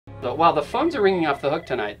Wow, the phones are ringing off the hook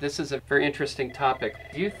tonight. This is a very interesting topic.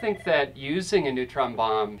 Do you think that using a neutron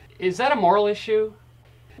bomb, is that a moral issue?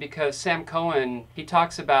 Because Sam Cohen, he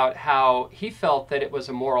talks about how he felt that it was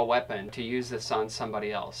a moral weapon to use this on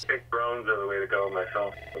somebody else. I think drones are the way to go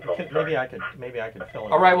myself. Maybe I could fill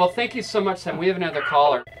in. All right, well, thank you so much, Sam. We have another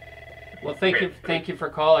caller. Well, thank you for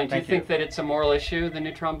calling. Do you think that it's a moral issue, the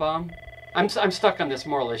neutron bomb? I'm stuck on this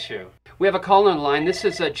moral issue. We have a call on the line. This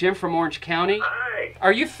is Jim from Orange County. Hi.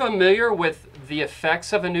 Are you familiar with the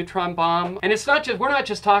effects of a neutron bomb? And it's not just, we're not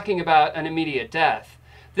just talking about an immediate death.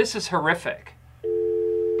 This is horrific.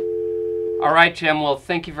 All right, Jim, well,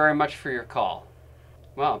 thank you very much for your call.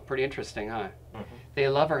 Wow, pretty interesting, huh? Mm-hmm. They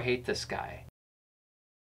love or hate this guy.